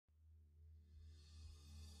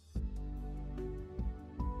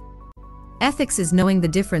Ethics is knowing the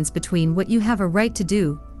difference between what you have a right to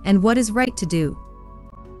do and what is right to do.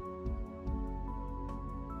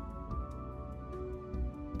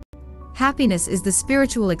 Happiness is the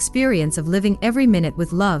spiritual experience of living every minute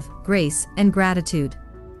with love, grace, and gratitude.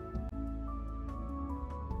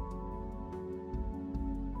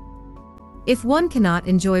 If one cannot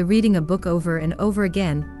enjoy reading a book over and over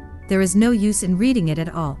again, there is no use in reading it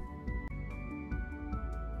at all.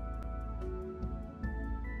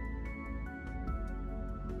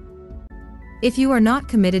 If you are not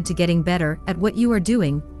committed to getting better at what you are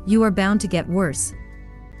doing, you are bound to get worse.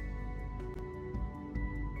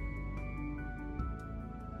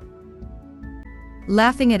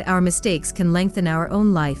 Laughing at our mistakes can lengthen our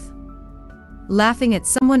own life. Laughing at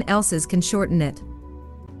someone else's can shorten it.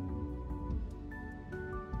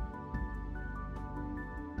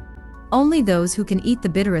 Only those who can eat the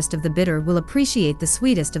bitterest of the bitter will appreciate the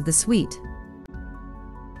sweetest of the sweet.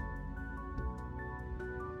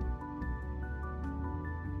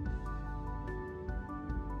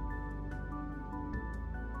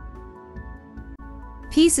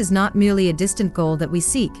 Peace is not merely a distant goal that we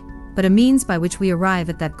seek, but a means by which we arrive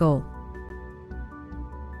at that goal.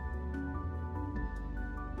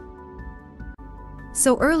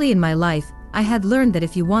 So early in my life, I had learned that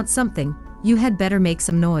if you want something, you had better make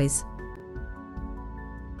some noise.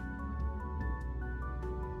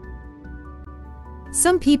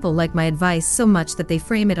 Some people like my advice so much that they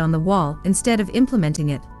frame it on the wall instead of implementing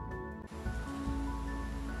it.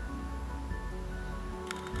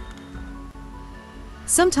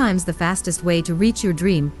 Sometimes the fastest way to reach your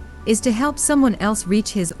dream is to help someone else reach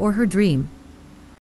his or her dream.